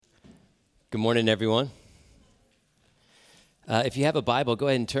Good morning, everyone. If you have a Bible, go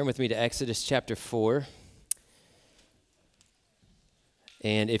ahead and turn with me to Exodus chapter 4.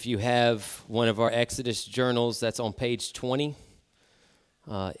 And if you have one of our Exodus journals, that's on page 20.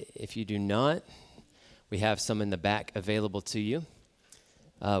 If you do not, we have some in the back available to you.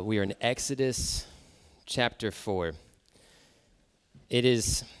 We are in Exodus chapter 4. It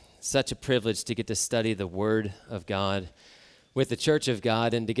is such a privilege to get to study the Word of God with the Church of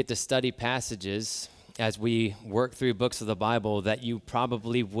God and to get to study passages as we work through books of the Bible that you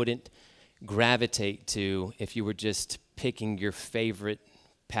probably wouldn't gravitate to if you were just picking your favorite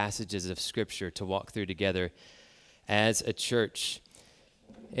passages of Scripture to walk through together as a church.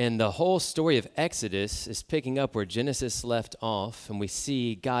 And the whole story of Exodus is picking up where Genesis left off, and we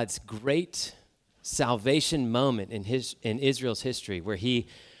see God's great salvation moment in Israel's history where he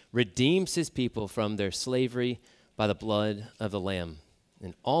redeems his people from their slavery by the blood of the Lamb,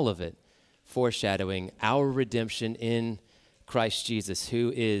 and all of it foreshadowing our redemption in Christ Jesus,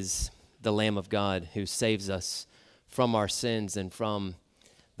 who is the Lamb of God, who saves us from our sins and from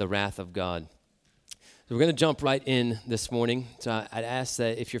the wrath of God. So we're going to jump right in this morning. So I'd ask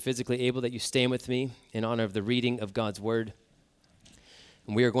that if you're physically able, that you stand with me in honor of the reading of God's Word.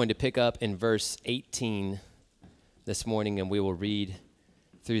 And we are going to pick up in verse 18 this morning, and we will read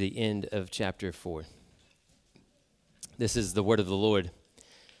through the end of chapter 4. This is the word of the Lord.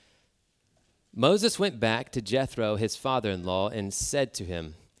 Moses went back to Jethro, his father-in-law, and said to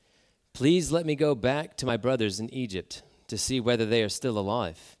him, "Please let me go back to my brothers in Egypt to see whether they are still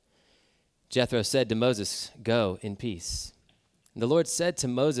alive." Jethro said to Moses, "Go in peace." And the Lord said to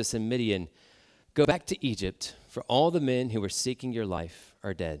Moses in Midian, "Go back to Egypt, for all the men who were seeking your life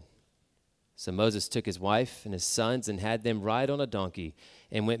are dead." So Moses took his wife and his sons and had them ride on a donkey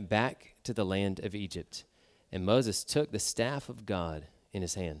and went back to the land of Egypt. And Moses took the staff of God in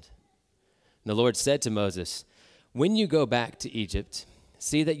his hand. And the Lord said to Moses, "When you go back to Egypt,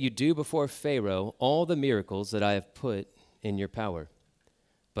 see that you do before Pharaoh all the miracles that I have put in your power.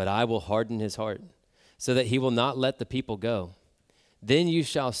 But I will harden his heart, so that he will not let the people go. Then you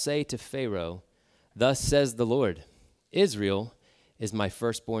shall say to Pharaoh, 'Thus says the Lord, Israel is my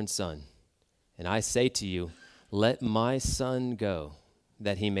firstborn son. And I say to you, let my son go,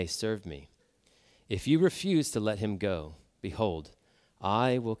 that he may serve me. If you refuse to let him go, behold,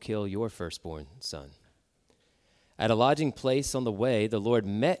 I will kill your firstborn son.' At a lodging place on the way, the Lord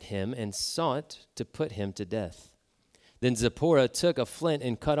met him and sought to put him to death. Then Zipporah took a flint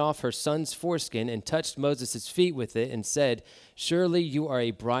and cut off her son's foreskin and touched Moses' feet with it and said, 'Surely you are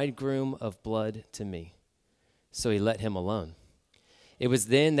a bridegroom of blood to me.' So he let him alone. It was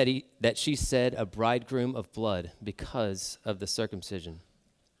then that she said, 'A bridegroom of blood,' because of the circumcision.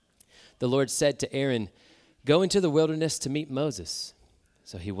 The Lord said to Aaron, 'Go into the wilderness to meet Moses.'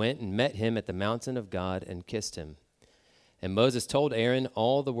 So he went and met him at the mountain of God and kissed him. And Moses told Aaron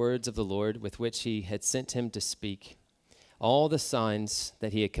all the words of the Lord with which he had sent him to speak, all the signs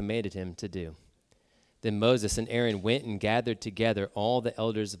that he had commanded him to do. Then Moses and Aaron went and gathered together all the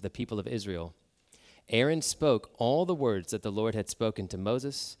elders of the people of Israel. Aaron spoke all the words that the Lord had spoken to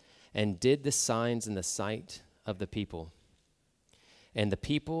Moses and did the signs in the sight of the people. And the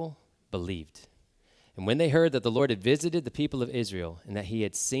people believed. And when they heard that the Lord had visited the people of Israel and that he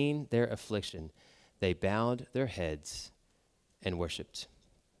had seen their affliction, they bowed their heads and worshiped."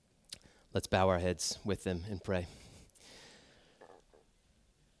 Let's bow our heads with them and pray.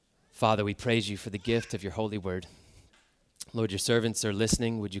 Father, we praise you for the gift of your holy word. Lord, your servants are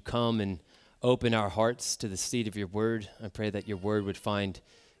listening. Would you come and open our hearts to the seed of your word? I pray that your word would find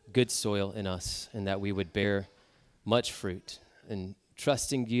good soil in us and that we would bear much fruit, and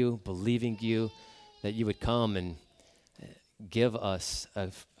trusting you, believing you, that you would come and give us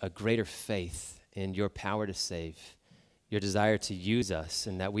a greater faith in your power to save, your desire to use us,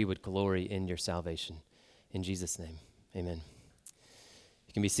 and that we would glory in your salvation. In Jesus' name, amen.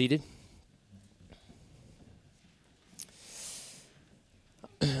 You can be seated.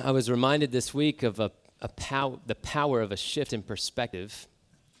 I was reminded this week of the power of a shift in perspective,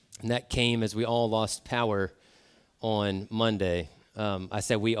 and that came as we all lost power on Monday. I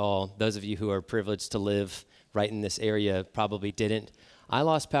say we all, those of you who are privileged to live right in this area probably didn't. I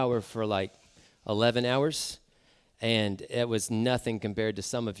lost power for like 11 hours, and it was nothing compared to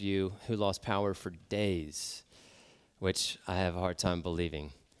some of you who lost power for days, which I have a hard time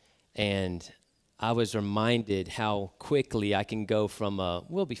believing. And I was reminded how quickly I can go from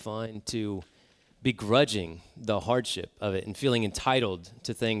we'll be fine to begrudging the hardship of it and feeling entitled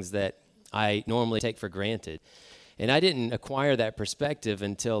to things that I normally take for granted. And I didn't acquire that perspective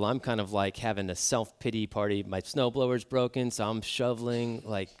until I'm kind of like having a self-pity party. My snowblower's broken, so I'm shoveling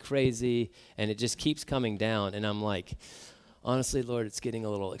like crazy, and it just keeps coming down. And I'm like, honestly, Lord, it's getting a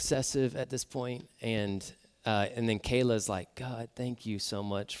little excessive at this point. And then Kayla's like, God, thank you so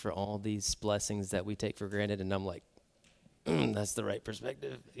much for all these blessings that we take for granted. And I'm like, that's the right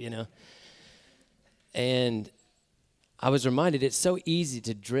perspective, you know? And I was reminded it's so easy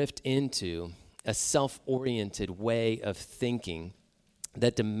to drift into a self-oriented way of thinking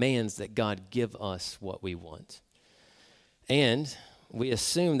that demands that God give us what we want. And we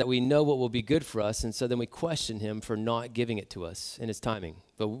assume that we know what will be good for us, and so then we question him for not giving it to us in his timing.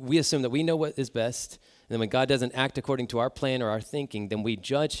 But we assume that we know what is best, and then when God doesn't act according to our plan or our thinking, then we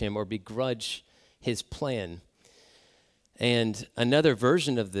judge him or begrudge his plan. And another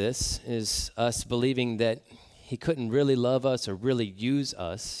version of this is us believing that he couldn't really love us or really use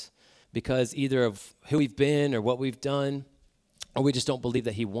us because either of who we've been or what we've done, or we just don't believe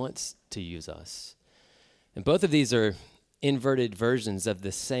that he wants to use us. And both of these are inverted versions of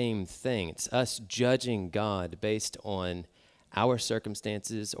the same thing. It's us judging God based on our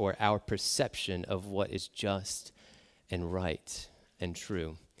circumstances or our perception of what is just and right and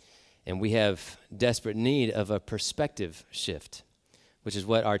true. And we have desperate need of a perspective shift, which is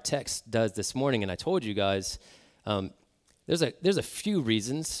what our text does this morning. And I told you guys, there's a few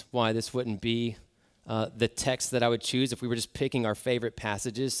reasons why this wouldn't be the text that I would choose if we were just picking our favorite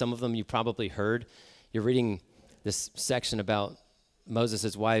passages. Some of them you probably heard. You're reading this section about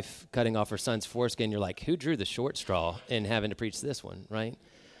Moses' wife cutting off her son's foreskin. You're like, who drew the short straw in having to preach this one, right?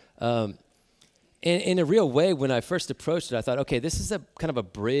 In a real way, when I first approached it, I thought, okay, this is a kind of a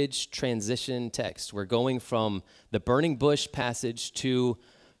bridge transition text. We're going from the burning bush passage to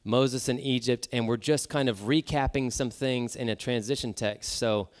Moses in Egypt, and we're just kind of recapping some things in a transition text,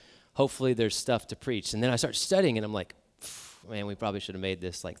 so hopefully there's stuff to preach. And then I start studying, and I'm like, man, we probably should have made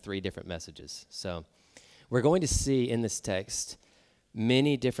this like 3 different messages. So we're going to see in this text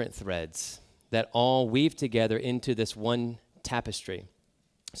many different threads that all weave together into this one tapestry.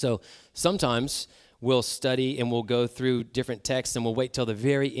 So sometimes we'll study and we'll go through different texts and we'll wait till the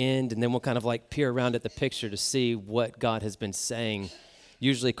very end, and then we'll kind of like peer around at the picture to see what God has been saying,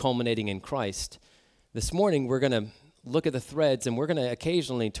 usually culminating in Christ. This morning, we're going to look at the threads, and we're going to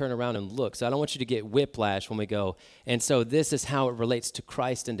occasionally turn around and look. So I don't want you to get whiplash when we go, and so this is how it relates to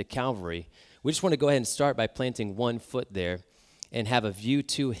Christ and to Calvary. We just want to go ahead and start by planting one foot there and have a view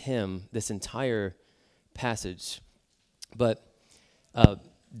to him this entire passage. But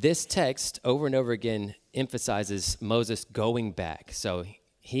this text over and over again emphasizes Moses going back. So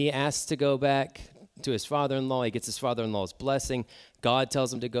he asks to go back to his father-in-law. He gets his father-in-law's blessing. God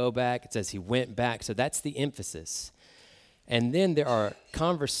tells him to go back. It says he went back. So that's the emphasis. And then there are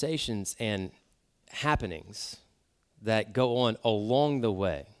conversations and happenings that go on along the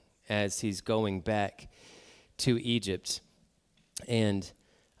way as he's going back to Egypt. And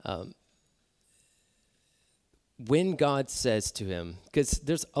when God says to him, because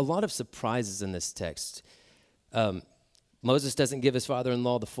there's a lot of surprises in this text, Moses doesn't give his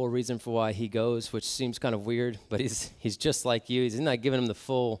father-in-law the full reason for why he goes, which seems kind of weird, but he's just like you. He's not giving him the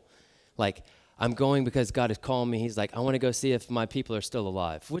full, like, I'm going because God has called me. He's like, I want to go see if my people are still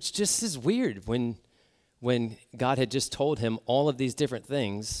alive, which just is weird when God had just told him all of these different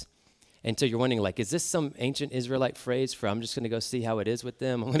things. And so you're wondering, like, is this some ancient Israelite phrase for I'm just going to go see how it is with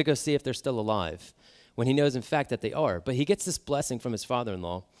them? I'm going to go see if they're still alive, when he knows, in fact, that they are. But he gets this blessing from his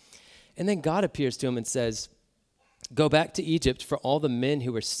father-in-law. And then God appears to him and says, go back to Egypt, for all the men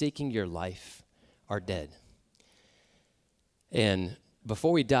who are seeking your life are dead. And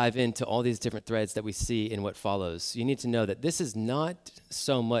before we dive into all these different threads that we see in what follows, you need to know that this is not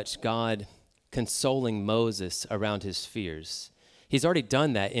so much God consoling Moses around his fears. He's already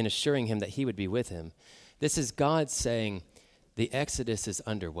done that in assuring him that he would be with him. This is God saying, the Exodus is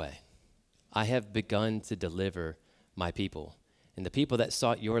underway. I have begun to deliver my people. And the people that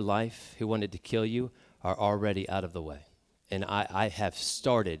sought your life, who wanted to kill you, are already out of the way. And I have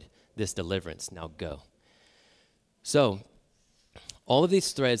started this deliverance. Now go. So all of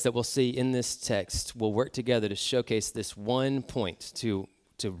these threads that we'll see in this text will work together to showcase this one point, to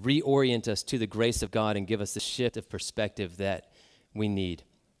reorient us to the grace of God and give us the shift of perspective that we need.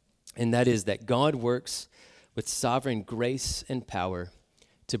 And that is that God works with sovereign grace and power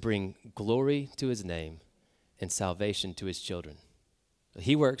to bring glory to his name and salvation to his children.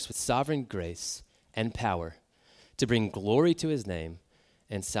 He works with sovereign grace and power to bring glory to his name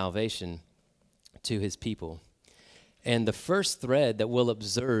and salvation to his people. And the first thread that we'll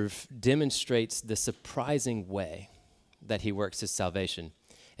observe demonstrates the surprising way that he works his salvation,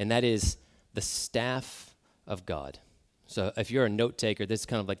 and that is the staff of God. So if you're a note taker, this is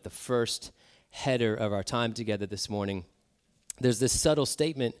kind of like the first header of our time together this morning. There's this subtle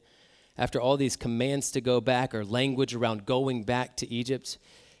statement after all these commands to go back, or language around going back to Egypt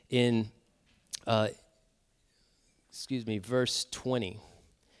in, verse 20.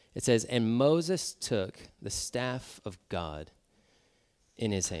 It says, "And Moses took the staff of God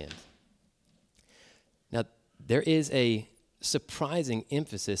in his hand." Now, there is a surprising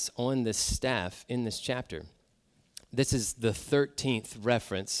emphasis on this staff in this chapter. This is the 13th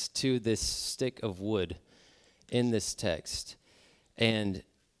reference to this stick of wood in this text. And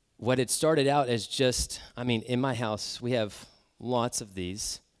what it started out as just, in my house, we have lots of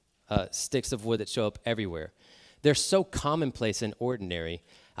these sticks of wood that show up everywhere. They're so commonplace and ordinary.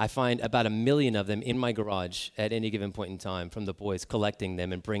 I find about 1 million of them in my garage at any given point in time from the boys collecting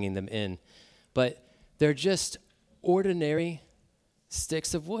them and bringing them in. But they're just ordinary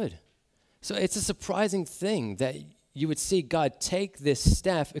sticks of wood. So it's a surprising thing that you would see God take this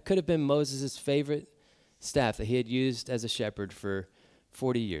staff. It could have been Moses' favorite staff that he had used as a shepherd for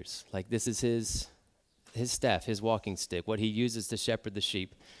 40 years. Like, this is his staff, his walking stick, what he uses to shepherd the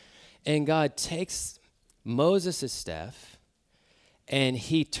sheep. And God takes Moses' staff and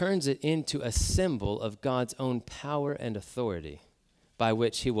he turns it into a symbol of God's own power and authority by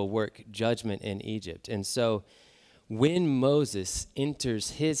which he will work judgment in Egypt. And so when Moses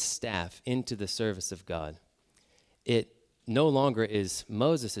enters his staff into the service of God, it no longer is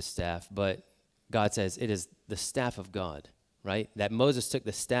Moses' staff, but God says it is the staff of God, right? That Moses took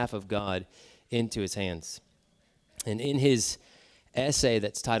the staff of God into his hands. And in his essay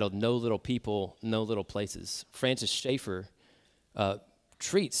that's titled "No Little People, No Little Places," Francis Schaeffer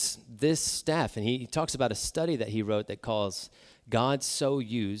treats this staff, and he talks about a study that he wrote that calls "God So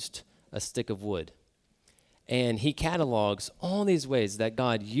Used a Stick of Wood." And he catalogs all these ways that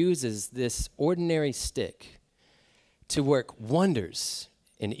God uses this ordinary stick to work wonders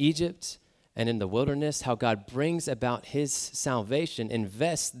in Egypt and in the wilderness, how God brings about his salvation,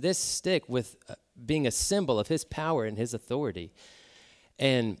 invests this stick with being a symbol of his power and his authority.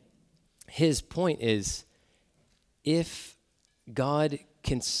 And his point is, if God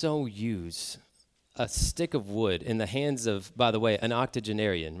can so use a stick of wood in the hands of, by the way, an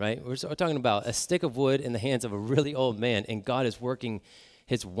octogenarian, right? We're talking about a stick of wood in the hands of a really old man, and God is working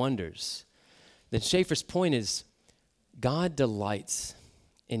his wonders. Then Schaeffer's point is, God delights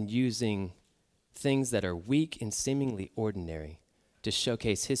in using things that are weak and seemingly ordinary to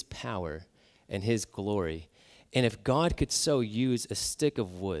showcase his power and his glory. And if God could so use a stick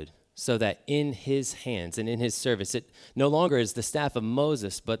of wood so that in his hands and in his service, it no longer is the staff of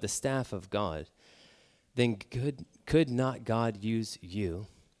Moses, but the staff of God, then could not God use you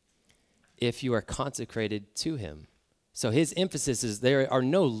if you are consecrated to him? So his emphasis is there are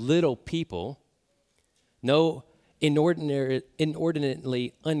no little people, no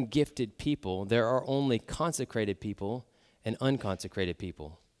inordinately ungifted people. There are only consecrated people and unconsecrated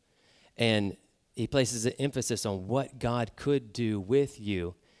people. And he places an emphasis on what God could do with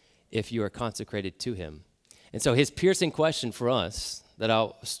you if you are consecrated to him. And so his piercing question for us that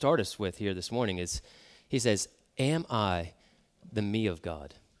I'll start us with here this morning is, he says, am I the me of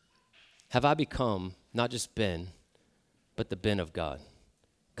God? Have I become not just Ben, but the Ben of God,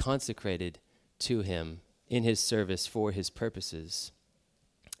 consecrated to him in his service for his purposes?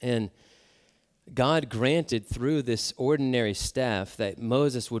 And God granted through this ordinary staff that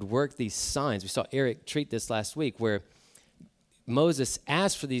Moses would work these signs. We saw Eric treat this last week, where Moses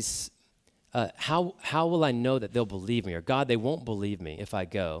asked for these, how will I know that they'll believe me? Or God, they won't believe me if I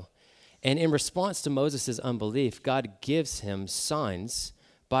go. And in response to Moses' unbelief, God gives him signs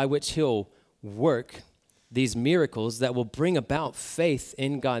by which he'll work these miracles that will bring about faith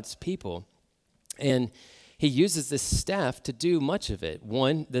in God's people. And he uses this staff to do much of it.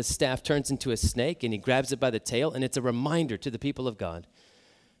 One, the staff turns into a snake, and he grabs it by the tail, and it's a reminder to the people of God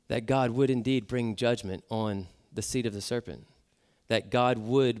that God would indeed bring judgment on the seed of the serpent, that God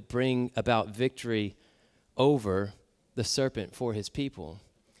would bring about victory over the serpent for his people.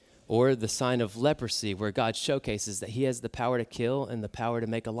 Or the sign of leprosy, where God showcases that he has the power to kill and the power to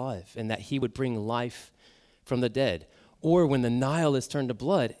make alive, and that he would bring life from the dead. Or when the Nile is turned to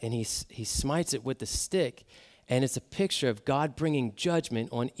blood and he smites it with the stick, and it's a picture of God bringing judgment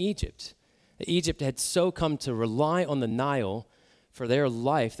on Egypt. Egypt had so come to rely on the Nile for their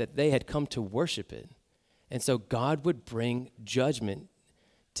life that they had come to worship it. And so God would bring judgment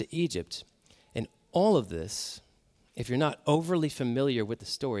to Egypt. And all of this, if you're not overly familiar with the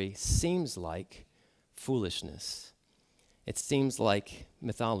story, seems like foolishness. It seems like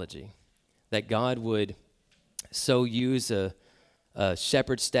mythology, that God would so use a a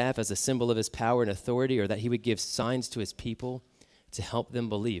shepherd's staff as a symbol of his power and authority, or that he would give signs to his people to help them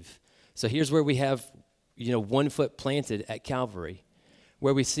believe. So here's where we have, 1 foot planted at Calvary,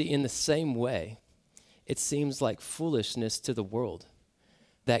 where we see in the same way, it seems like foolishness to the world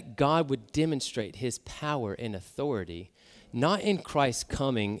that God would demonstrate his power and authority, not in Christ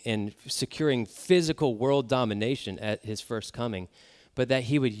coming and securing physical world domination at his first coming, but that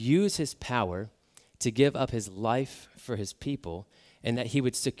he would use his power to give up his life for his people, and that he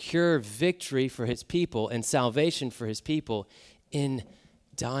would secure victory for his people and salvation for his people in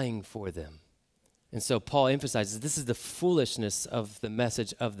dying for them. And so Paul emphasizes this is the foolishness of the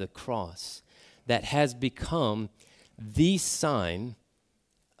message of the cross that has become the sign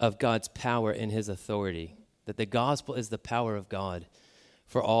of God's power and his authority, that the gospel is the power of God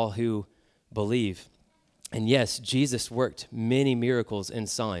for all who believe. And yes, Jesus worked many miracles and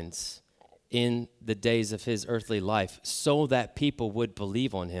signs in the days of his earthly life so that people would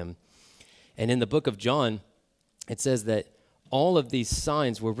believe on him. And in the book of John, it says that all of these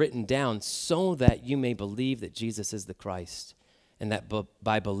signs were written down so that you may believe that Jesus is the Christ, and that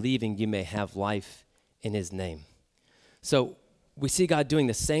by believing you may have life in his name. So we see God doing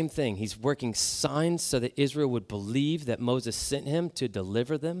the same thing. He's working signs so that Israel would believe that Moses sent him to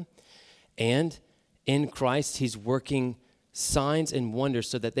deliver them. And in Christ, he's working signs and wonders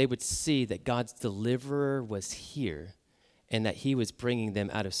so that they would see that God's deliverer was here and that he was bringing them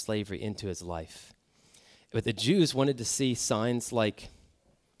out of slavery into his life. But the Jews wanted to see signs like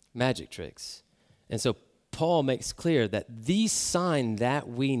magic tricks. And so Paul makes clear that the sign that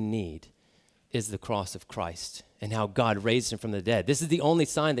we need is the cross of Christ and how God raised him from the dead. This is the only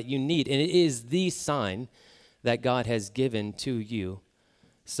sign that you need, and it is the sign that God has given to you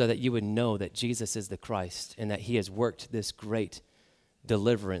so that you would know that Jesus is the Christ and that he has worked this great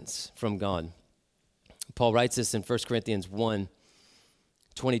deliverance from God. Paul writes this in 1 Corinthians 1,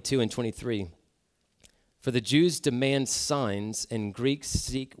 22 and 23. For the Jews demand signs and Greeks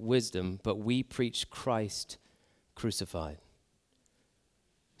seek wisdom, but we preach Christ crucified.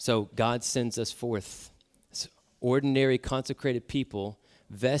 So God sends us forth as ordinary consecrated people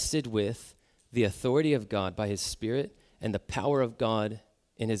vested with the authority of God by his Spirit and the power of God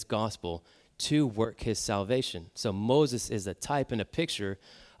in his gospel to work his salvation. So Moses is a type and a picture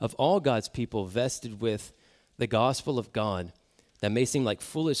of all God's people vested with the gospel of God that may seem like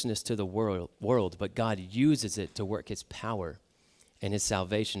foolishness to the world, but God uses it to work his power and his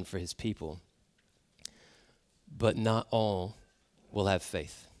salvation for his people. But not all will have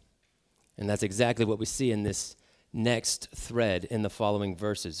faith. And that's exactly what we see in this next thread in the following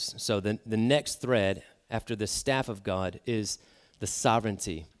verses. So the next thread after the staff of God is the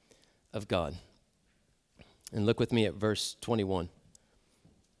sovereignty of God. And look with me at verse 21.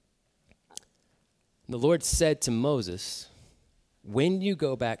 The Lord said to Moses, when you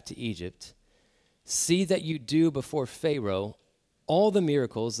go back to Egypt, see that you do before Pharaoh all the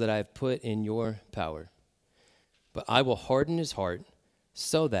miracles that I have put in your power. But I will harden his heart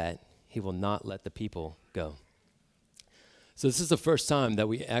so that he will not let the people go. So this is the first time that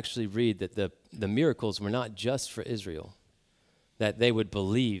we actually read that the miracles were not just for Israel, that they would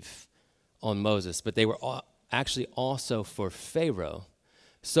believe on Moses, but they were actually also for Pharaoh,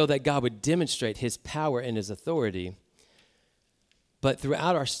 so that God would demonstrate his power and his authority. But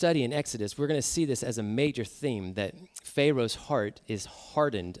throughout our study in Exodus, we're going to see this as a major theme, that Pharaoh's heart is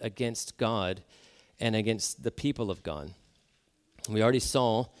hardened against God and against the people of God. We already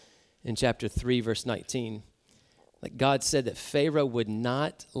saw in chapter 3, verse 19, that God said that Pharaoh would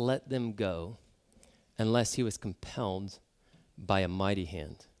not let them go unless he was compelled by a mighty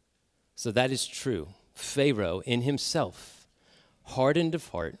hand. So that is true. Pharaoh in himself, hardened of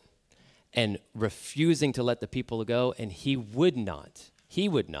heart, and refusing to let the people go, and he would not,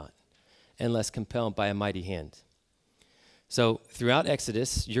 unless compelled by a mighty hand. So throughout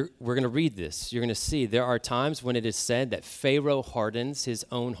Exodus, we're going to read this. You're going to see there are times when it is said that Pharaoh hardens his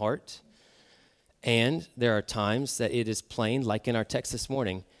own heart, and there are times that it is plain, like in our text this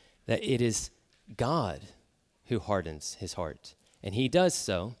morning, that it is God who hardens his heart. And he does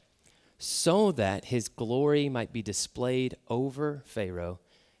so that his glory might be displayed over Pharaoh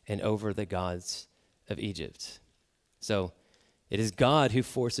and over the gods of Egypt. So it is God who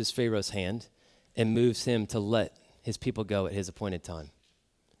forces Pharaoh's hand and moves him to let his people go at his appointed time.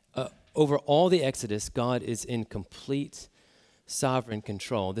 Over all the Exodus, God is in complete sovereign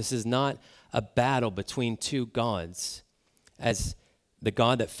control. This is not a battle between two gods, as the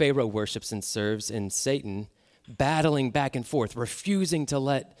God that Pharaoh worships and serves and Satan battling back and forth, refusing to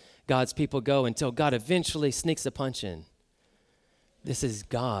let God's people go until God eventually sneaks a punch in. This is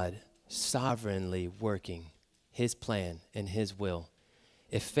God sovereignly working his plan and his will.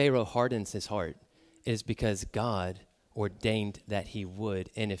 If Pharaoh hardens his heart, it is because God ordained that he would.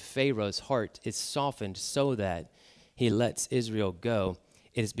 And if Pharaoh's heart is softened so that he lets Israel go,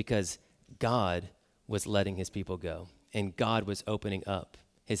 it is because God was letting his people go. And God was opening up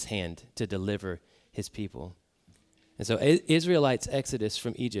his hand to deliver his people. And so Israelites' exodus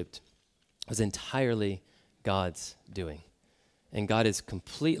from Egypt was entirely God's doing. And God is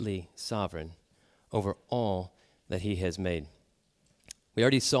completely sovereign over all that he has made. We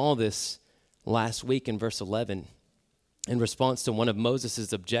already saw this last week in verse 11 in response to one of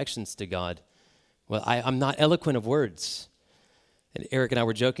Moses' objections to God. Well, I'm not eloquent of words. And Eric and I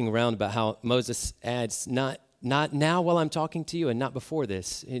were joking around about how Moses adds, not now while I'm talking to you and not before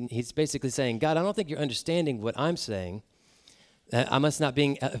this. And he's basically saying, God, I don't think you're understanding what I'm saying. I must not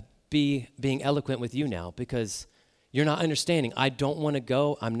be being eloquent with you now because you're not understanding. I don't want to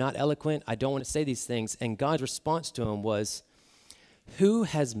go. I'm not eloquent. I don't want to say these things. And God's response to him was, who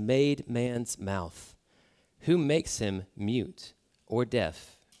has made man's mouth? Who makes him mute or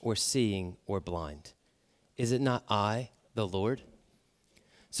deaf or seeing or blind? Is it not I, the Lord?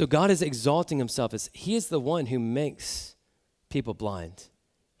 So God is exalting himself as he is the one who makes people blind.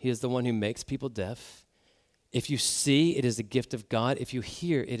 He is the one who makes people deaf. If you see, it is a gift of God. If you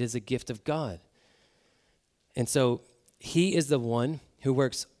hear, it is a gift of God. And so he is the one who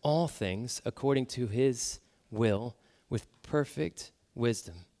works all things according to his will with perfect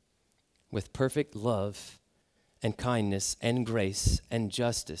wisdom, with perfect love and kindness and grace and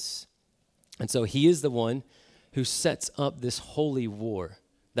justice. And so he is the one who sets up this holy war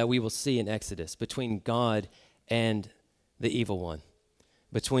that we will see in Exodus between God and the evil one,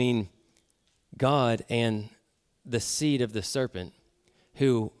 between God and the seed of the serpent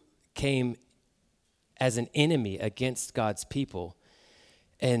who came as an enemy against God's people.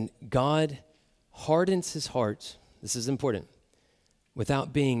 And God hardens his heart, this is important,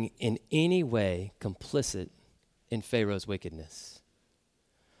 without being in any way complicit in Pharaoh's wickedness.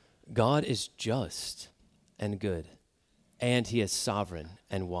 God is just and good, and he is sovereign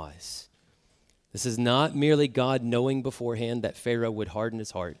and wise. This is not merely God knowing beforehand that Pharaoh would harden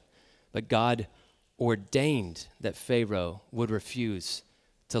his heart, but God ordained that Pharaoh would refuse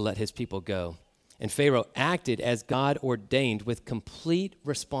to let his people go. And Pharaoh acted as God ordained with complete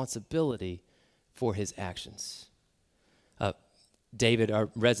responsibility for his actions. David, our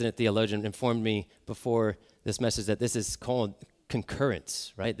resident theologian, informed me before this message that this is called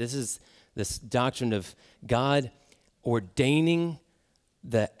concurrence, right? This is this doctrine of God ordaining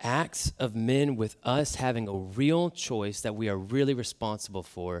the acts of men with us having a real choice that we are really responsible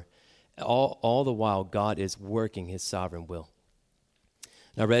for. All the while, God is working his sovereign will.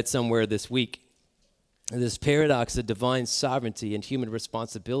 And I read somewhere this week, this paradox of divine sovereignty and human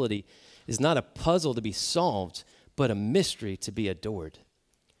responsibility is not a puzzle to be solved, but a mystery to be adored.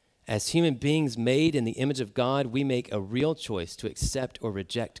 As human beings made in the image of God, we make a real choice to accept or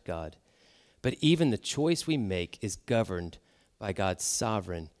reject God. But even the choice we make is governed by God's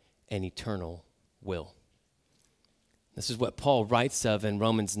sovereign and eternal will. This is what Paul writes of in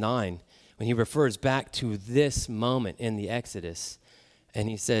Romans 9 when he refers back to this moment in the Exodus. And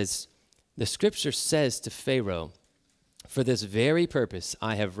he says, the scripture says to Pharaoh, for this very purpose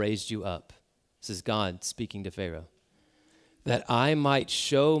I have raised you up. This is God speaking to Pharaoh. That I might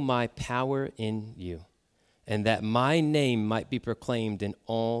show my power in you, and that my name might be proclaimed in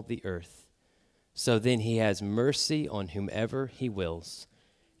all the earth. So then he has mercy on whomever he wills,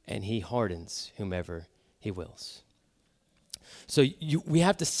 and he hardens whomever he wills. So we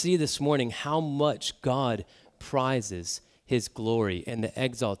have to see this morning how much God prizes his glory and the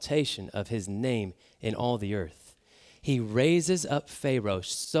exaltation of his name in all the earth. He raises up Pharaoh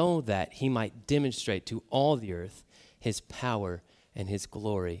so that he might demonstrate to all the earth his power and his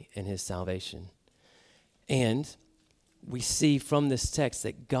glory and his salvation. And we see from this text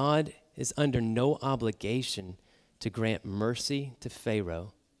that God is under no obligation to grant mercy to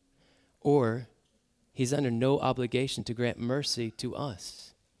Pharaoh, or he's under no obligation to grant mercy to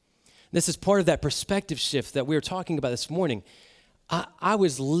us. This is part of that perspective shift that we were talking about this morning. I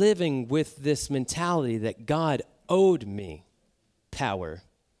was living with this mentality that God owed me power.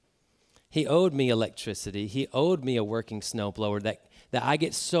 He owed me electricity. He owed me a working snowblower, that I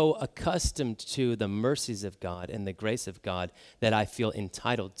get so accustomed to the mercies of God and the grace of God that I feel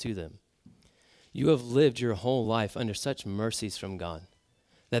entitled to them. You have lived your whole life under such mercies from God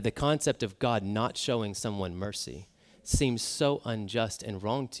that the concept of God not showing someone mercy seems so unjust and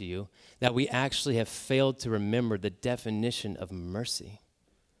wrong to you that we actually have failed to remember the definition of mercy,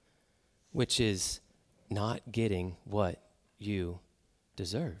 which is not getting what you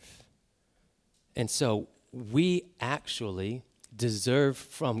deserve. And so we actually deserve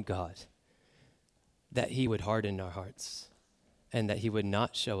from God that he would harden our hearts and that he would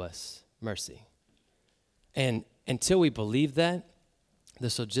not show us mercy. And until we believe that,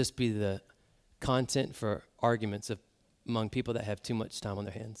 this will just be the content for arguments among people that have too much time on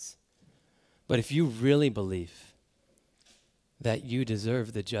their hands. But if you really believe that you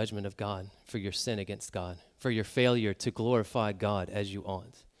deserve the judgment of God for your sin against God, for your failure to glorify God as you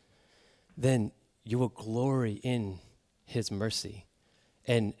ought, then you will glory in his mercy.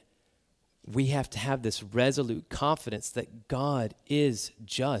 And we have to have this resolute confidence that God is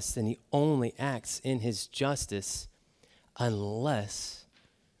just and he only acts in his justice unless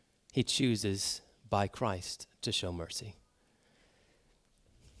he chooses by Christ to show mercy.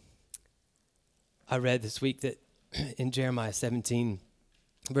 I read this week that in Jeremiah 17,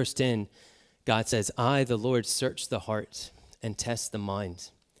 verse 10, God says, I, the Lord, search the heart and test the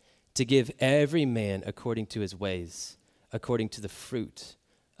mind to give every man according to his ways, according to the fruit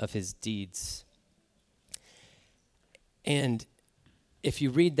of his deeds. And if you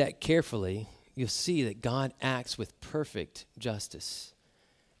read that carefully, you'll see that God acts with perfect justice.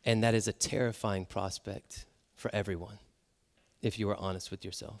 And that is a terrifying prospect for everyone, if you are honest with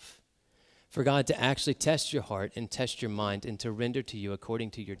yourself. For God to actually test your heart and test your mind and to render to you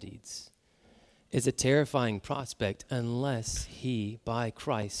according to your deeds is a terrifying prospect unless he, by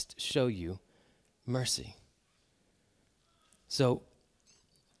Christ, show you mercy. So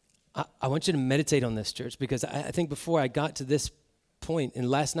I want you to meditate on this, church, because I think before I got to this point, and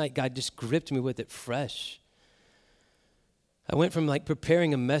last night God just gripped me with it fresh. I went from like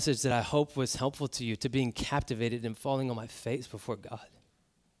preparing a message that I hope was helpful to you to being captivated and falling on my face before God.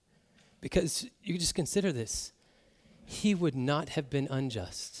 Because you just consider this. He would not have been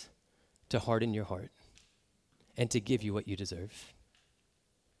unjust to harden your heart and to give you what you deserve.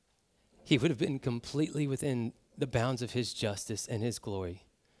 He would have been completely within the bounds of his justice and his glory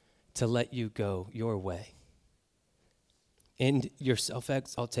to let you go your way. In your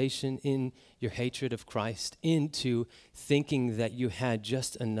self-exaltation, in your hatred of Christ, into thinking that you had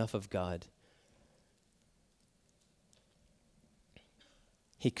just enough of God.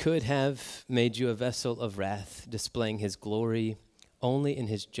 He could have made you a vessel of wrath, displaying his glory only in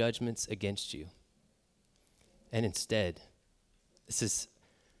his judgments against you. And instead, this is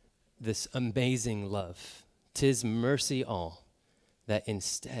this amazing love. 'Tis mercy all, that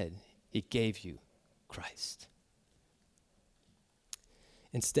instead he gave you Christ.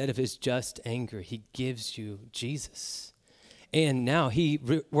 Instead of his just anger, he gives you Jesus. And now he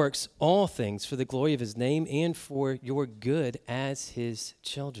works all things for the glory of his name and for your good as his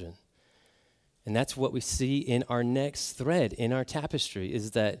children. And that's what we see in our next thread in our tapestry,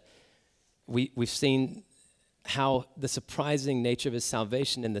 is that we've seen how the surprising nature of his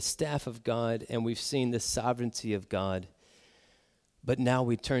salvation and the staff of God, and we've seen the sovereignty of God. But now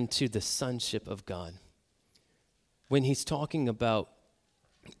we turn to the sonship of God. When he's talking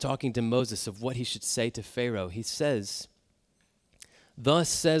to Moses of what he should say to Pharaoh, he says, thus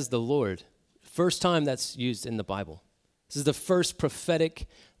says the Lord. First time that's used in the Bible. This is the first prophetic,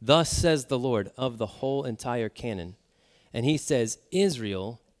 thus says the Lord, of the whole entire canon. And he says,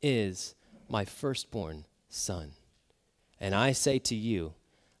 Israel is my firstborn son. And I say to you,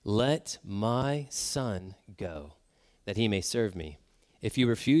 let my son go, that he may serve me. If you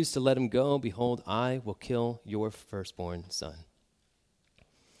refuse to let him go, behold, I will kill your firstborn son.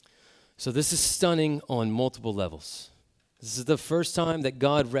 So this is stunning on multiple levels. This is the first time that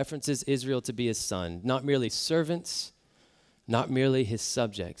God references Israel to be his son, not merely servants, not merely his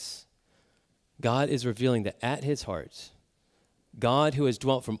subjects. God is revealing that at his heart, God, who has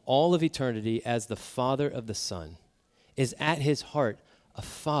dwelt from all of eternity as the Father of the Son, is at his heart a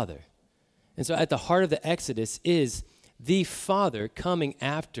father. And so at the heart of the Exodus is the Father coming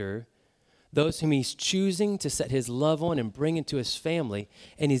after those whom he's choosing to set his love on and bring into his family,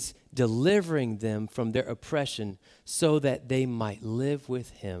 and he's delivering them from their oppression so that they might live with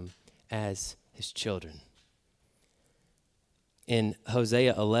him as his children. In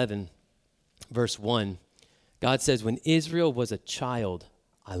Hosea 11, verse 1, God says, when Israel was a child,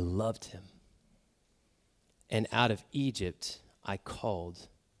 I loved him. And out of Egypt, I called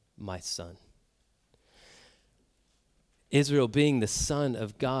my son. Israel, being the son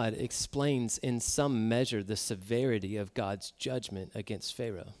of God, explains in some measure the severity of God's judgment against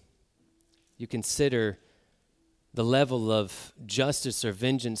Pharaoh. You consider the level of justice or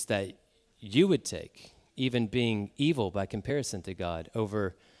vengeance that you would take, even being evil by comparison to God,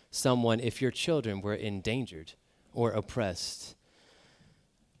 over someone if your children were endangered or oppressed.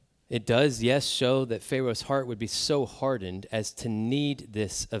 It does, yes, show that Pharaoh's heart would be so hardened as to need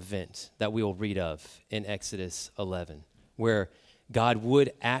this event that we will read of in Exodus 11, where God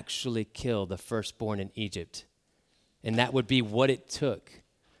would actually kill the firstborn in Egypt. And that would be what it took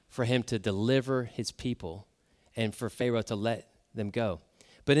for him to deliver his people and for Pharaoh to let them go.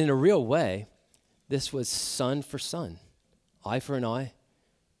 But in a real way, this was son for son, eye for an eye,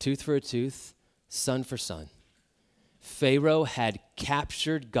 tooth for a tooth, son for son. Pharaoh had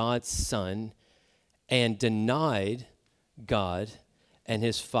captured God's son and denied God and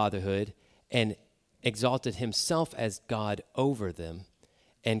his fatherhood and exalted himself as God over them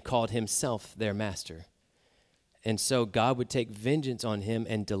and called himself their master. And so God would take vengeance on him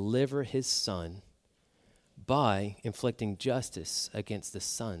and deliver his son by inflicting justice against the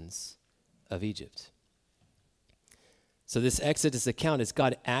sons of Egypt. So this Exodus account is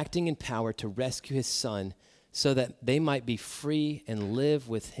God acting in power to rescue his son so that they might be free and live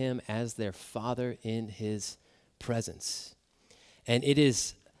with him as their father in his presence. And it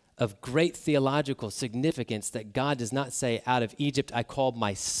is of great theological significance that God does not say, out of Egypt I called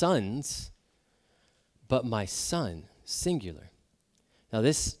my sons, but my son, singular. Now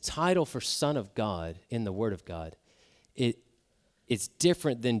this title for Son of God in the Word of God, it's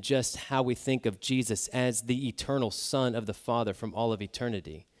different than just how we think of Jesus as the eternal Son of the Father from all of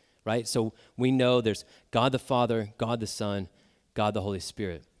eternity. Right? So we know there's God the Father, God the Son, God the Holy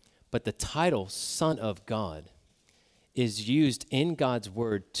Spirit. But the title Son of God is used in God's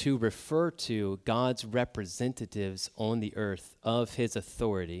word to refer to God's representatives on the earth of his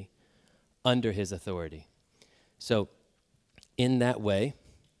authority, under his authority. So in that way,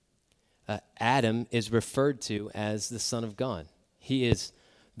 Adam is referred to as the Son of God. He is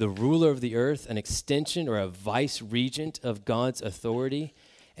the ruler of the earth, an extension or a vice regent of God's authority,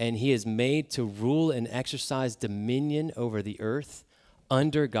 and he is made to rule and exercise dominion over the earth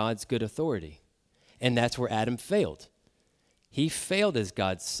under God's good authority. And that's where Adam failed. He failed as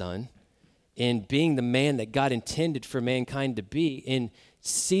God's son in being the man that God intended for mankind to be, in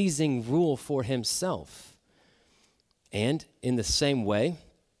seizing rule for himself. And in the same way,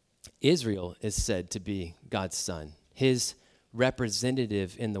 Israel is said to be God's son, his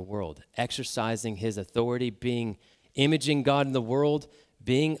representative in the world, exercising his authority, imaging God in the world,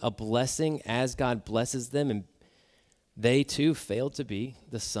 being a blessing as God blesses them, and they too failed to be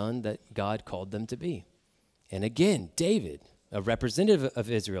the son that God called them to be. And again, David, a representative of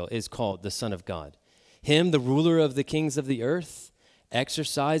Israel, is called the Son of God. Him, the ruler of the kings of the earth,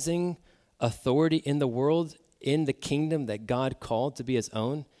 exercising authority in the world, in the kingdom that God called to be his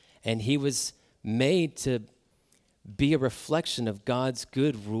own, and he was made to be a reflection of God's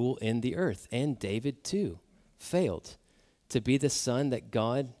good rule in the earth. And David too failed to be the son that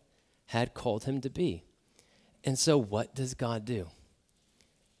God had called him to be. And so what does God do?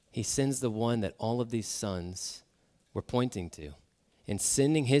 He sends the one that all of these sons were pointing to, in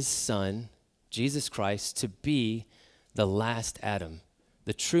sending his son, Jesus Christ, to be the last Adam,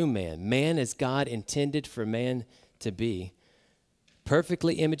 the true man as God intended for man to be,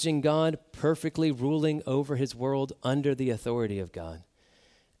 perfectly imaging God, perfectly ruling over his world under the authority of God.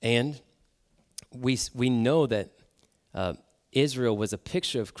 And we know that Israel was a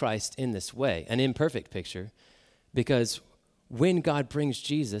picture of Christ in this way, an imperfect picture, because when God brings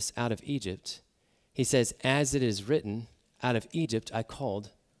Jesus out of Egypt, he says, as it is written, out of Egypt I called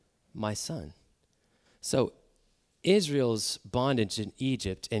my son. So Israel's bondage in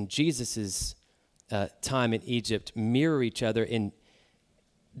Egypt and Jesus's time in Egypt mirror each other. And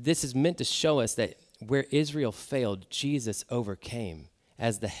this is meant to show us that where Israel failed, Jesus overcame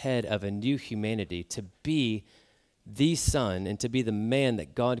as the head of a new humanity to be the son and to be the man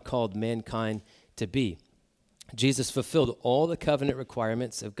that God called mankind to be. Jesus fulfilled all the covenant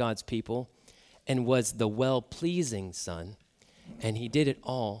requirements of God's people and was the well-pleasing son, and he did it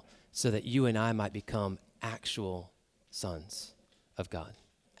all so that you and I might become actual sons of God,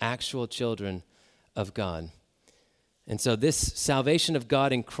 actual children of God. And so this salvation of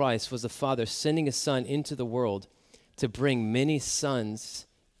God in Christ was the Father sending his Son into the world to bring many sons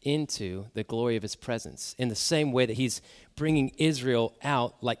into the glory of his presence, in the same way that he's bringing Israel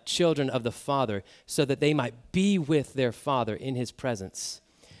out like children of the Father so that they might be with their Father in his presence.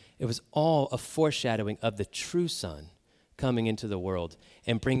 It was all a foreshadowing of the true Son coming into the world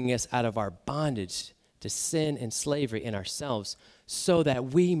and bringing us out of our bondage to sin and slavery in ourselves so that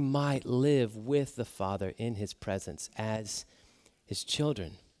we might live with the Father in his presence as his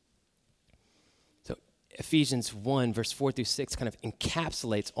children. So Ephesians 1, verse 4 through 6 kind of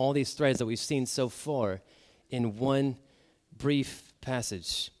encapsulates all these threads that we've seen so far in one brief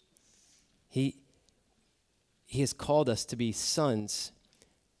passage. He has called us to be sons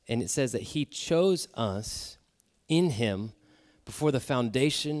And it says that he chose us in him before the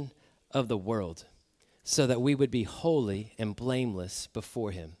foundation of the world, so that we would be holy and blameless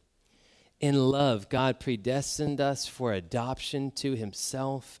before him. In love, God predestined us for adoption to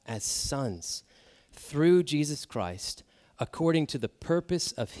himself as sons through Jesus Christ, according to the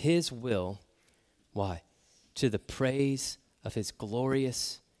purpose of his will. Why? To the praise of his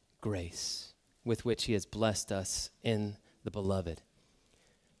glorious grace, with which he has blessed us in the beloved.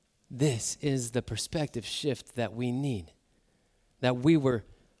 This is the perspective shift that we need, that we were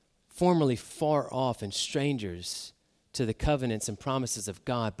formerly far off and strangers to the covenants and promises of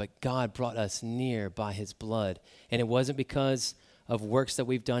God, but God brought us near by his blood. And it wasn't because of works that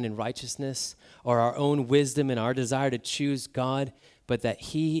we've done in righteousness or our own wisdom and our desire to choose God, but that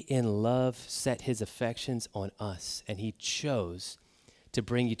he in love set his affections on us, and he chose to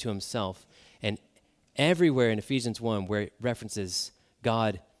bring you to himself. And everywhere in Ephesians 1 where it references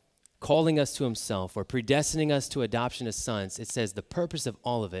God calling us to himself or predestining us to adoption as sons, it says the purpose of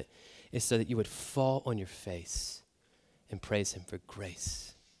all of it is so that you would fall on your face and praise him for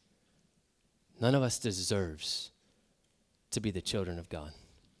grace. None of us deserves to be the children of God.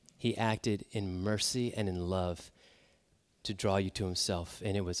 He acted in mercy and in love to draw you to himself,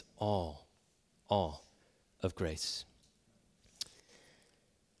 and it was all of grace.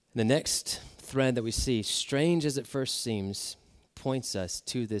 The next thread that we see, strange as it first seems, points us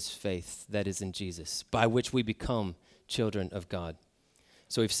to this faith that is in Jesus, by which we become children of God.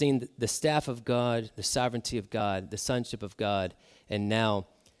 So we've seen the staff of God, the sovereignty of God, the sonship of God, and now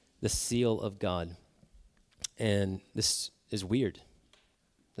the seal of God. And this is weird.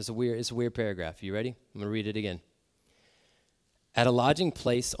 It's a weird paragraph. You ready? I'm going to read it again. At a lodging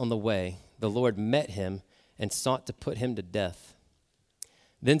place on the way, the Lord met him and sought to put him to death.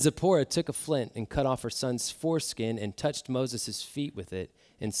 Then Zipporah took a flint and cut off her son's foreskin and touched Moses' feet with it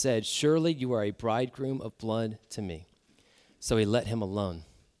and said, "Surely you are a bridegroom of blood to me." So he let him alone.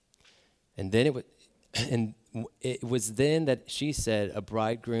 And then it was then that she said, "A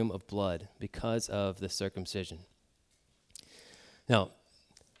bridegroom of blood," because of the circumcision. Now,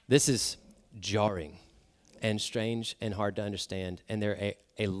 this is jarring and strange and hard to understand, and there are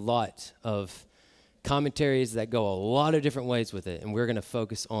a lot of commentaries that go a lot of different ways with it, and we're going to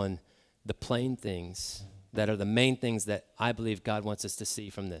focus on the plain things that are the main things that I believe God wants us to see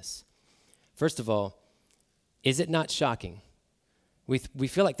from this. First of all, is it not shocking? We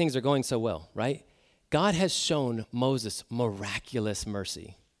feel like things are going so well, right? God has shown Moses miraculous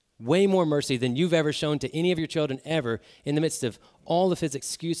mercy, way more mercy than you've ever shown to any of your children ever in the midst of all of his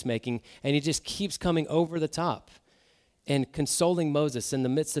excuse making, and he just keeps coming over the top and consoling Moses in the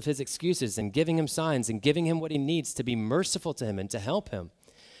midst of his excuses and giving him signs and giving him what he needs to be merciful to him and to help him.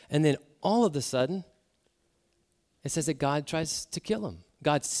 And then all of a sudden, it says that God tries to kill him.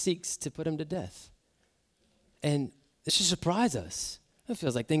 God seeks to put him to death. And this should surprise us. It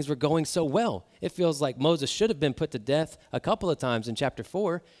feels like things were going so well. It feels like Moses should have been put to death a couple of times in chapter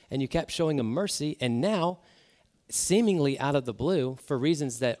 4, and you kept showing him mercy. And now, seemingly out of the blue, for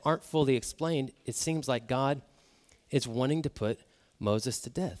reasons that aren't fully explained, it seems like God is wanting to put Moses to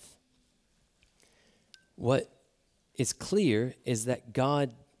death. What is clear is that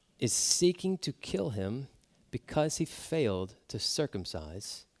God is seeking to kill him because he failed to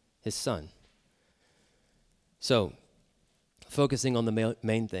circumcise his son. So, focusing on the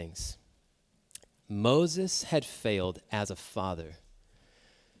main things. Moses had failed as a father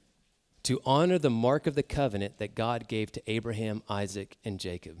to honor the mark of the covenant that God gave to Abraham, Isaac, and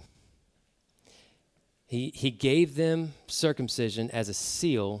Jacob. He gave them circumcision as a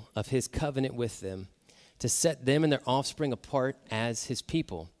seal of his covenant with them to set them and their offspring apart as his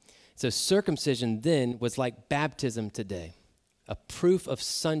people. So circumcision then was like baptism today, a proof of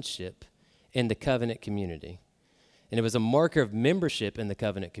sonship in the covenant community. And it was a marker of membership in the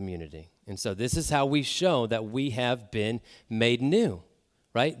covenant community. And so this is how we show that we have been made new,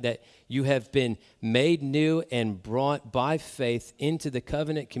 right? That you have been made new and brought by faith into the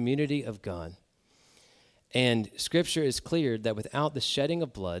covenant community of God. And Scripture is clear that without the shedding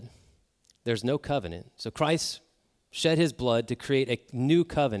of blood, there's no covenant. So Christ shed his blood to create a new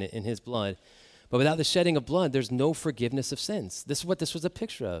covenant in his blood. But without the shedding of blood, there's no forgiveness of sins. This is what this was a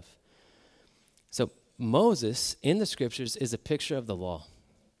picture of. So Moses in the Scriptures is a picture of the law.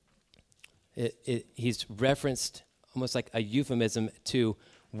 He's referenced almost like a euphemism to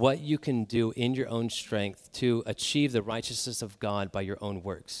what you can do in your own strength to achieve the righteousness of God by your own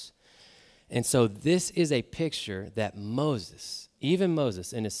works. And so this is a picture that Moses, even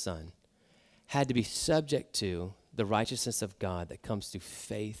Moses and his son, had to be subject to the righteousness of God that comes through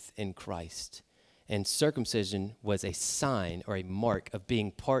faith in Christ And circumcision was a sign or a mark of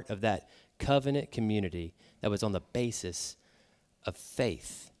being part of that covenant community that was on the basis of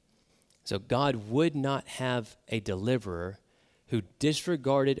faith. So God would not have a deliverer who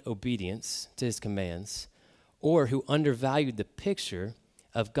disregarded obedience to his commands or who undervalued the picture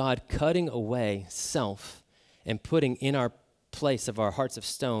of God cutting away self and putting in our place of our hearts of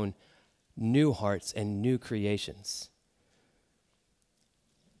stone new hearts and new creations.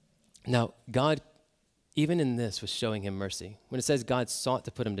 Now, God, even in this, was showing him mercy. When it says God sought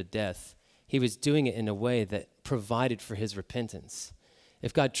to put him to death, he was doing it in a way that provided for his repentance.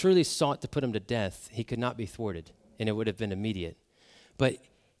 If God truly sought to put him to death, he could not be thwarted, and it would have been immediate. But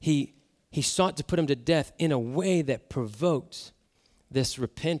he sought to put him to death in a way that provoked this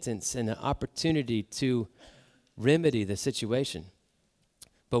repentance and an opportunity to remedy the situation.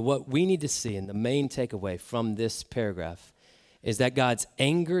 But what we need to see, and the main takeaway from this paragraph, is that God's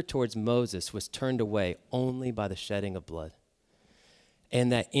anger towards Moses was turned away only by the shedding of blood.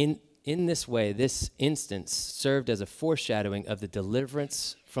 And that in this way, this instance served as a foreshadowing of the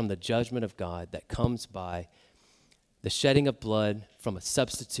deliverance from the judgment of God that comes by the shedding of blood from a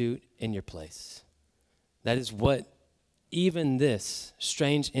substitute in your place. That is what even this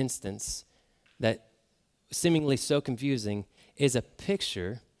strange instance that seemingly so confusing is a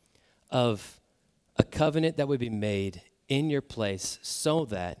picture of a covenant that would be made in your place so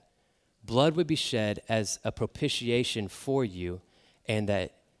that blood would be shed as a propitiation for you and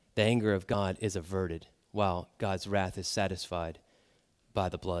that the anger of God is averted while God's wrath is satisfied by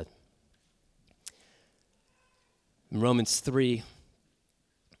the blood. In Romans 3,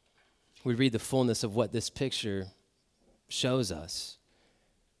 we read the fullness of what this picture shows us.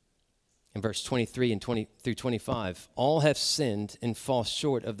 In verse 23 and 20 through 25, all have sinned and fall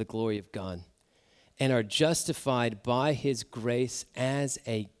short of the glory of God and are justified by his grace as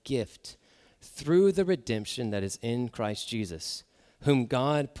a gift through the redemption that is in Christ Jesus, whom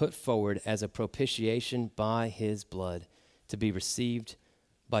God put forward as a propitiation by his blood to be received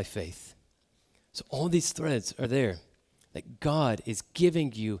by faith. So all these threads are there, that God is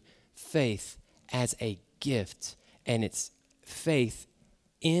giving you faith as a gift, and it's faith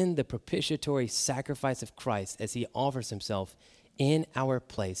in the propitiatory sacrifice of Christ as he offers himself in our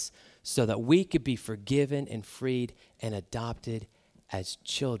place so that we could be forgiven and freed and adopted as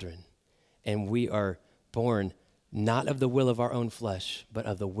children. And we are born not of the will of our own flesh, but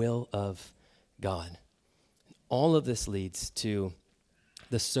of the will of God. All of this leads to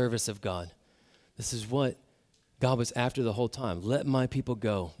the service of God. This is what God was after the whole time. Let my people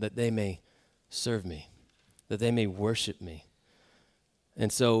go that they may serve me, that they may worship me.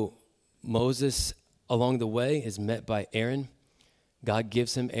 And so Moses, along the way, is met by Aaron. God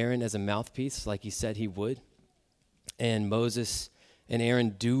gives him Aaron as a mouthpiece, like he said he would. And Moses and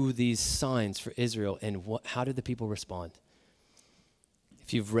Aaron do these signs for Israel. And how did the people respond?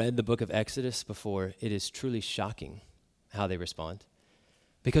 If you've read the book of Exodus before, it is truly shocking how they respond.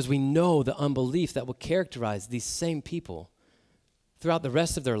 Because we know the unbelief that will characterize these same people throughout the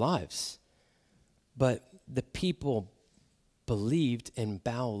rest of their lives. But the people believed and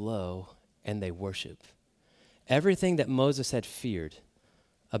bow low and they worship. Everything that Moses had feared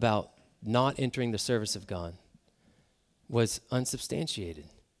about not entering the service of God was unsubstantiated.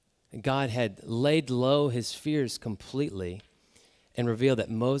 God had laid low his fears completely and revealed that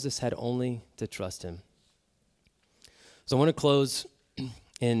Moses had only to trust him. So I want to close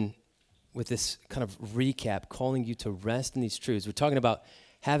with this kind of recap, calling you to rest in these truths. We're talking about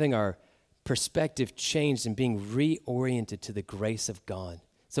having our perspective changed and being reoriented to the grace of God.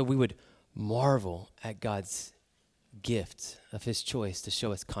 So we would marvel at God's gift of his choice to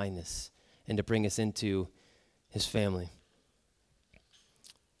show us kindness and to bring us into his family.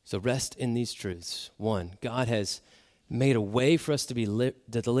 So rest in these truths. 1, God has made a way for us to be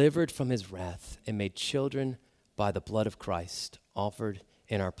delivered from his wrath and made children by the blood of Christ offered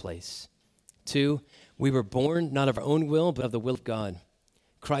in our place. 2, we were born not of our own will, but of the will of God.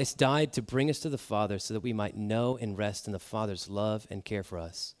 Christ died to bring us to the Father so that we might know and rest in the Father's love and care for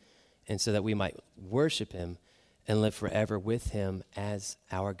us, and so that we might worship him and live forever with him as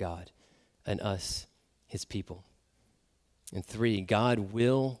our God and us, his people. And 3, God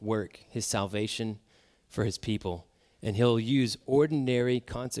will work his salvation for his people, and he'll use ordinary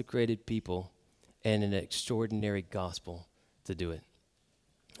consecrated people and an extraordinary gospel to do it.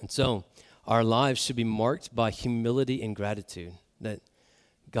 And so our lives should be marked by humility and gratitude, that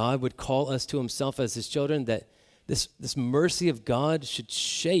God would call us to himself as his children, that this mercy of God should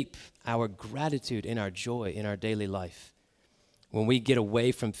shape our gratitude and our joy in our daily life. When we get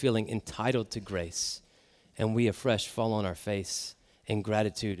away from feeling entitled to grace and we afresh fall on our face in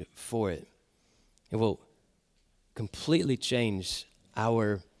gratitude for it. It will completely change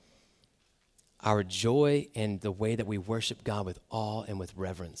our joy and the way that we worship God with awe and with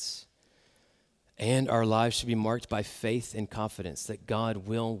reverence. And our lives should be marked by faith and confidence that God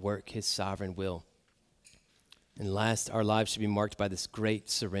will work his sovereign will. And last, our lives should be marked by this great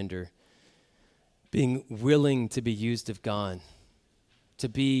surrender, being willing to be used of God, to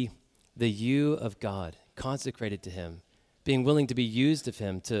be the you of God, consecrated to him, being willing to be used of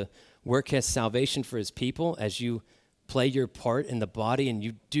him to work his salvation for his people as you play your part in the body and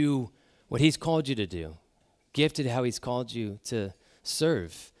you do what he's called you to do, gifted how he's called you to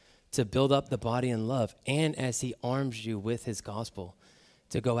serve, to build up the body in love, and as he arms you with his gospel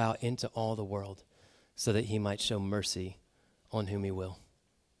to go out into all the world so that he might show mercy on whom he will.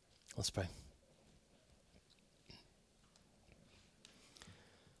 Let's pray.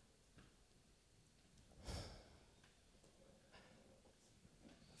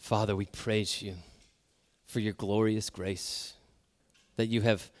 Father, we praise you for your glorious grace that you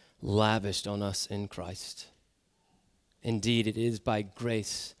have lavished on us in Christ. Indeed, it is by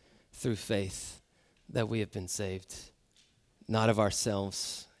grace through faith that we have been saved, not of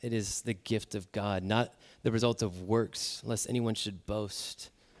ourselves. It is the gift of God, not the result of works, lest anyone should boast.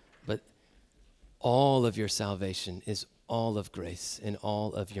 But all of your salvation is all of grace and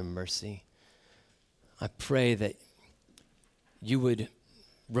all of your mercy. I pray that you would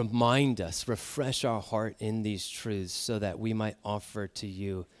remind us, refresh our heart in these truths so that we might offer to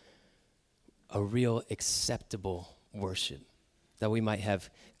you a real acceptable worship, that we might have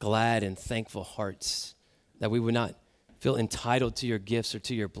glad and thankful hearts, that we would not feel entitled to your gifts or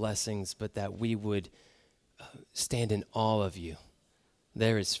to your blessings, but that we would stand in awe of you.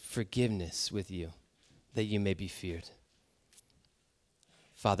 There is forgiveness with you, that you may be feared.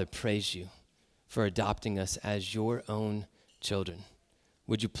 Father, praise you for adopting us as your own children.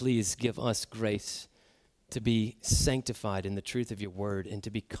 Would you please give us grace to be sanctified in the truth of your word and to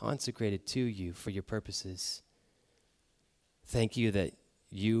be consecrated to you for your purposes. Thank you that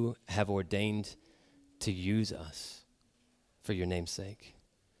you have ordained to use us for your name's sake.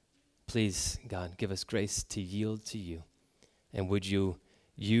 Please, God, give us grace to yield to you. And would you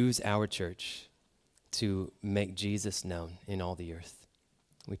use our church to make Jesus known in all the earth?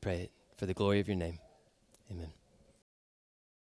 We pray it for the glory of your name. Amen.